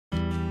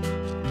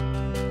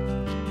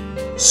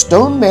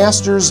Stone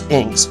Masters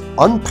Inc.'s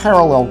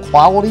unparalleled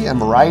quality and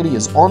variety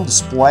is on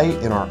display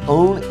in our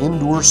own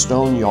indoor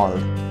stone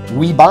yard.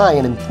 We buy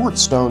and import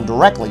stone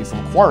directly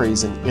from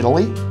quarries in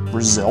Italy,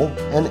 Brazil,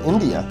 and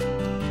India.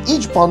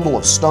 Each bundle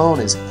of stone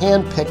is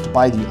hand-picked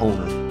by the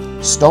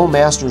owner. Stone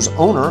Masters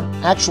owner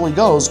actually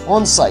goes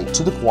on site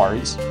to the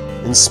quarries,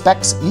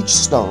 inspects each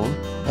stone,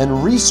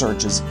 and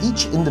researches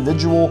each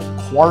individual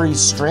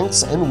quarry's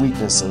strengths and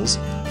weaknesses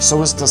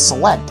so as to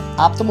select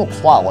optimal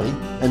quality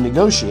and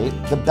negotiate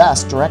the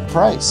best direct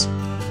price.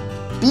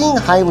 Being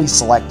highly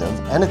selective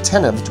and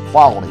attentive to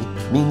quality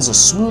means a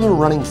smoother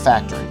running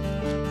factory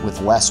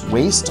with less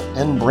waste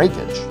and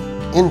breakage.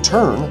 In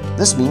turn,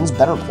 this means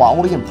better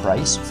quality and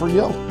price for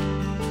you.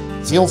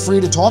 Feel free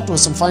to talk to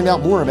us and find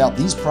out more about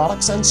these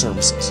products and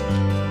services.